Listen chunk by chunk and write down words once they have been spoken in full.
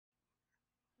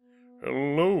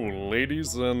Hello,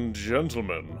 ladies and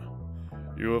gentlemen.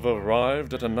 You have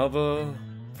arrived at another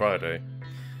Friday.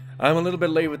 I'm a little bit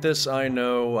late with this, I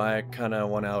know. I kinda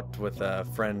went out with a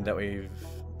friend that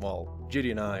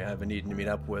Judy and I have been needing to meet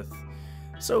up with.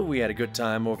 So we had a good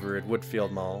time over at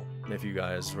Woodfield Mall. If you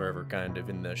guys were ever kind of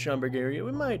in the Schaumburg area,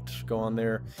 we might go on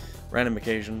there random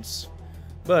occasions.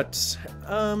 But,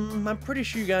 I'm pretty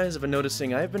sure you guys have been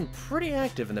noticing I've been pretty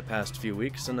active in the past few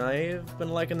weeks, and I've been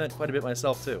liking that quite a bit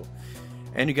myself, too.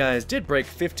 And you guys did break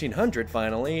 1,500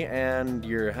 finally, and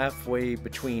you're halfway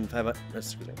between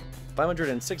 500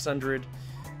 and 600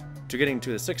 to getting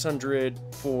to the 600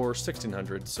 for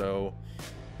 1,600, so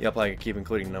yep, I keep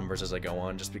including numbers as I go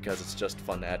on, just because it's just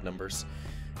fun to add numbers.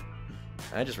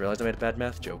 I just realized I made a bad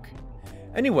math joke.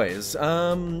 Anyways,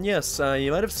 yes,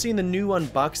 you might have seen the new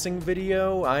unboxing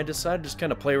video. I decided to just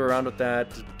kind of play around with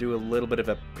that, do a little bit of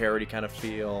a parody kind of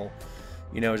feel.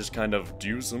 You know, just kind of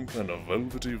do some kind of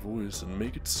velvety voice and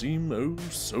make it seem oh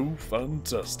so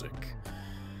fantastic.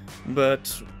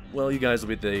 But, well, you guys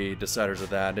will be the deciders of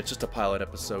that. It's just a pilot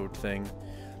episode thing.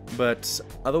 But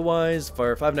otherwise,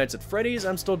 for Five Nights at Freddy's,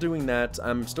 I'm still doing that.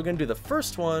 I'm still going to do the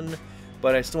first one,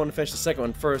 but I still want to finish the second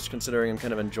one first, considering I'm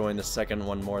kind of enjoying the second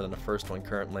one more than the first one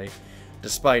currently,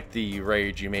 despite the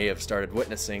rage you may have started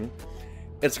witnessing.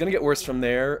 It's going to get worse from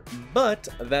there, but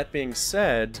that being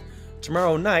said,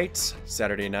 tomorrow night,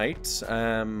 Saturday night,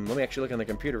 let me actually look on the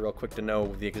computer real quick to know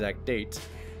the exact date,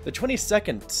 the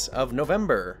 22nd of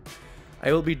November,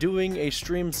 I will be doing a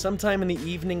stream sometime in the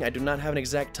evening. I do not have an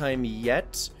exact time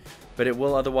yet, but it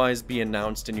will otherwise be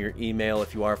announced in your email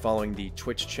if you are following the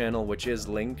Twitch channel, which is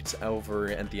linked over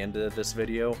at the end of this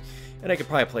video. And I could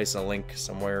probably place a link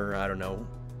somewhere, I don't know.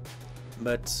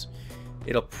 But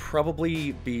it'll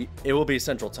probably be, it will be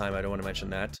Central Time, I don't want to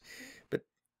mention that. But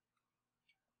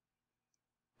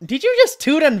did you just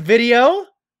toot on video?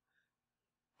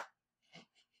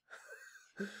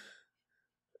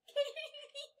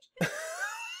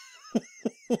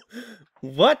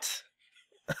 What?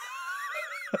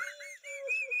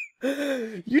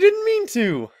 You didn't mean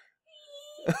to.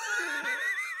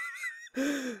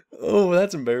 Oh,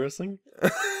 that's embarrassing.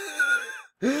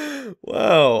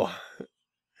 Wow.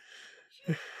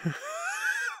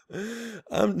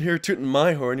 I'm here tooting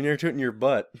my horn and you're tooting your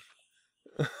butt.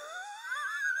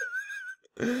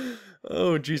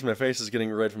 Oh, geez, my face is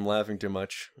getting red from laughing too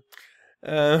much.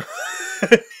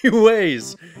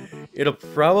 Anyways, it'll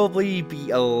probably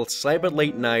be a slight bit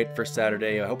late night for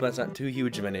Saturday. I hope that's not too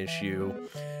huge of an issue.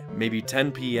 Maybe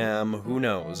 10 p.m., who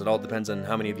knows? It all depends on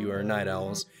how many of you are night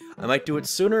owls. I might do it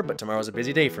sooner, but tomorrow's a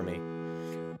busy day for me.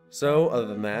 So, other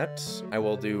than that, I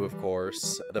will do, of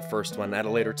course, the first one at a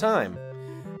later time.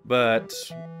 But,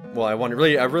 well, I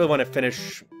really want to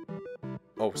finish...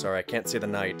 Oh, sorry, I can't say the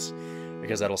night,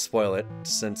 because that'll spoil it,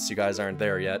 since you guys aren't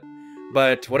there yet.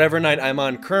 But whatever night I'm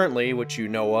on currently, which you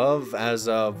know of, as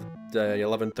of the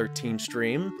 11/13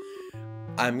 stream,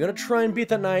 I'm gonna try and beat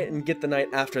that night and get the night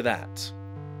after that.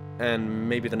 And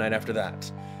maybe the night after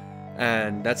that.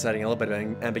 And that's adding a little bit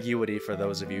of ambiguity for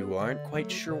those of you who aren't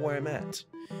quite sure where I'm at.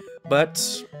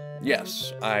 But,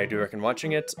 yes, I do recommend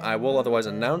watching it. I will otherwise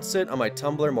announce it on my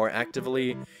Tumblr more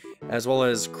actively, as well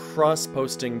as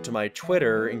cross-posting to my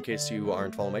Twitter, in case you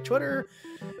aren't following my Twitter.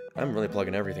 I'm really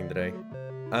plugging everything today.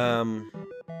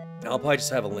 I'll probably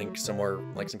just have a link somewhere,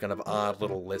 like some kind of odd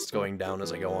little list going down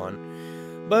as I go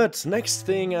on. But next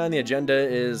thing on the agenda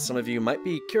is some of you might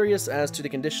be curious as to the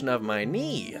condition of my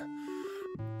knee.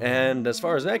 And as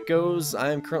far as that goes,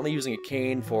 I'm currently using a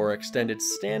cane for extended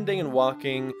standing and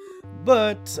walking,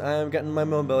 but I'm getting my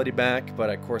mobility back, but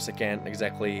of course I can't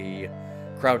exactly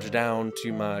crouch down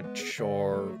too much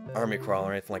or army crawl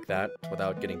or anything like that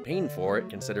without getting pain for it,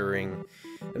 considering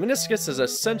the meniscus is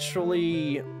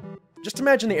essentially... Just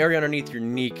imagine the area underneath your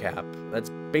kneecap.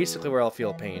 That's basically where I'll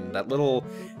feel pain. That little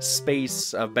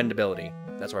space of bendability.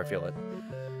 That's where I feel it.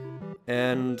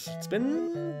 And it's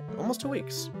been almost 2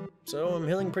 weeks, so I'm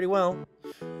healing pretty well.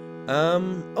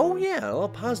 Oh yeah, a little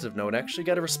positive note. I actually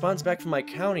got a response back from my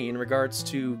county in regards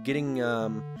to getting,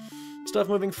 stuff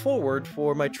moving forward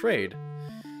for my trade.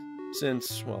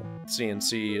 Since, well,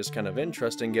 CNC is kind of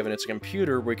interesting given it's a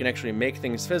computer where you can actually make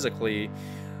things physically,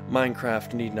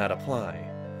 Minecraft need not apply.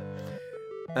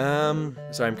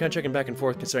 So I'm kind of checking back and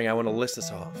forth considering I want to list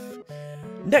this off.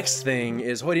 Next thing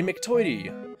is Hoity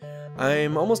McToity.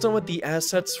 I'm almost done with the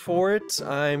assets for it.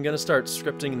 I'm gonna start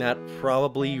scripting that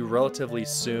probably relatively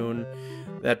soon.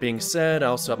 That being said, I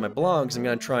also have my blogs I'm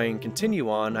gonna try and continue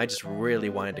on. I just really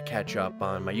wanted to catch up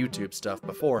on my YouTube stuff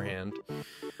beforehand.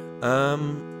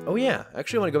 Oh yeah,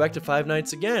 actually I want to go back to Five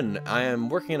Nights again. I am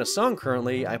working on a song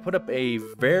currently. I put up a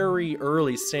very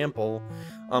early sample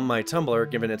on my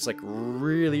Tumblr, given it's like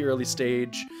really early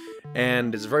stage,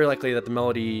 and it's very likely that the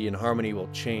melody and harmony will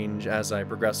change as I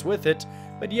progress with it.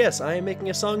 But yes, I am making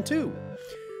a song too.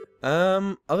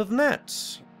 Other than that,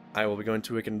 I will be going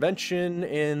to a convention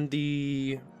in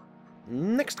the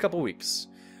next couple weeks.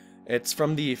 It's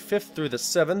from the 5th through the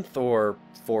 7th, or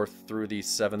 4th through the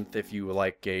 7th if you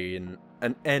like an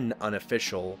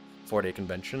unofficial 4-day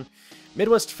convention.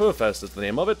 Midwest Fur Fest is the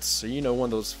name of it, so you know, one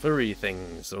of those furry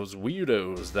things, those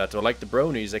weirdos that are like the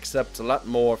bronies except a lot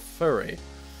more furry.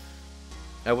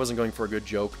 I wasn't going for a good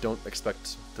joke, don't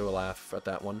expect to laugh at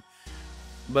that one.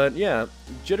 But yeah,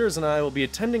 Jitters and I will be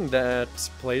attending that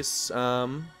place,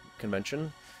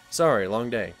 convention. Sorry, long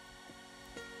day.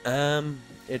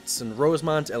 It's in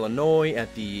Rosemont, Illinois,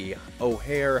 at the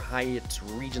O'Hare Hyatt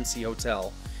Regency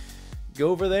Hotel. Go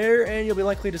over there and you'll be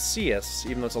likely to see us,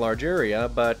 even though it's a large area,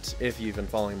 but if you've been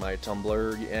following my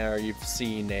Tumblr, you've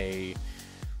seen a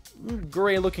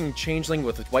gray-looking changeling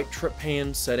with white trip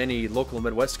pants at any local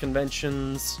Midwest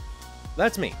conventions.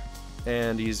 That's me.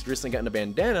 And he's recently gotten a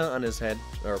bandana on his head,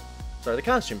 or, sorry, the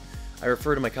costume. I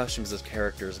refer to my costumes as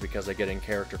characters because I get in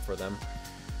character for them.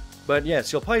 But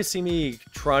yes, you'll probably see me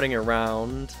trotting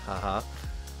around, haha,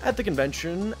 at the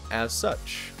convention as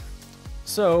such.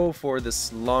 So, for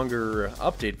this longer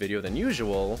update video than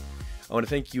usual, I want to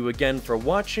thank you again for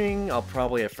watching. I'll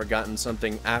probably have forgotten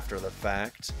something after the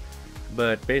fact,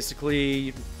 but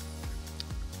basically,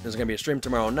 there's going to be a stream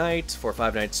tomorrow night for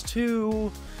Five Nights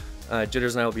 2.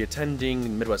 Jitters and I will be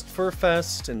attending Midwest Fur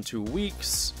Fest in 2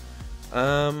 weeks.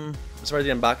 As far as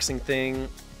the unboxing thing,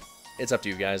 it's up to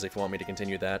you guys if you want me to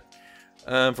continue that.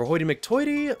 For Hoity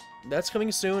McToity, that's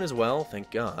coming soon as well,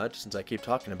 thank God, since I keep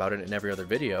talking about it in every other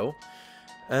video.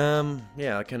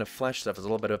 Yeah, kind of Flash stuff is a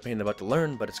little bit of a pain in the butt to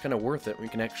learn, but it's kind of worth it when you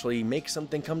can actually make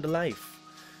something come to life.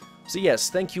 So yes,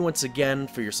 thank you once again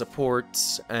for your support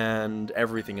and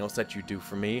everything else that you do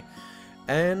for me.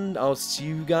 And I'll see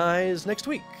you guys next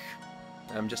week.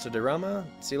 I'm Just a Dorama.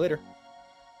 See you later.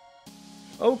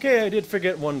 Okay, I did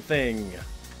forget one thing.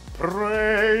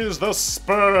 Praise the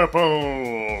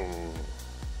Spurple!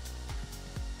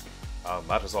 And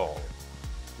that is all.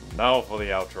 Now for the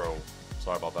outro.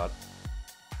 Sorry about that.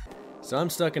 So I'm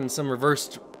stuck in some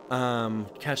reversed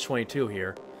catch-22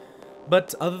 here.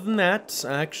 But other than that,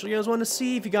 actually I just want to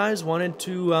see if you guys wanted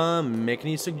to make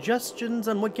any suggestions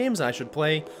on what games I should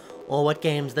play, or what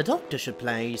games the Doctor should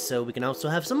play, so we can also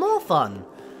have some more fun.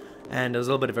 And as a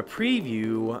little bit of a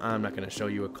preview, I'm not going to show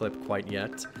you a clip quite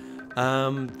yet.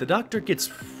 The Doctor gets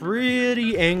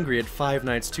pretty angry at Five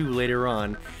Nights 2 later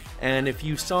on, and if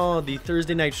you saw the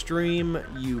Thursday night stream,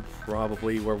 you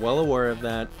probably were well aware of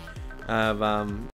that.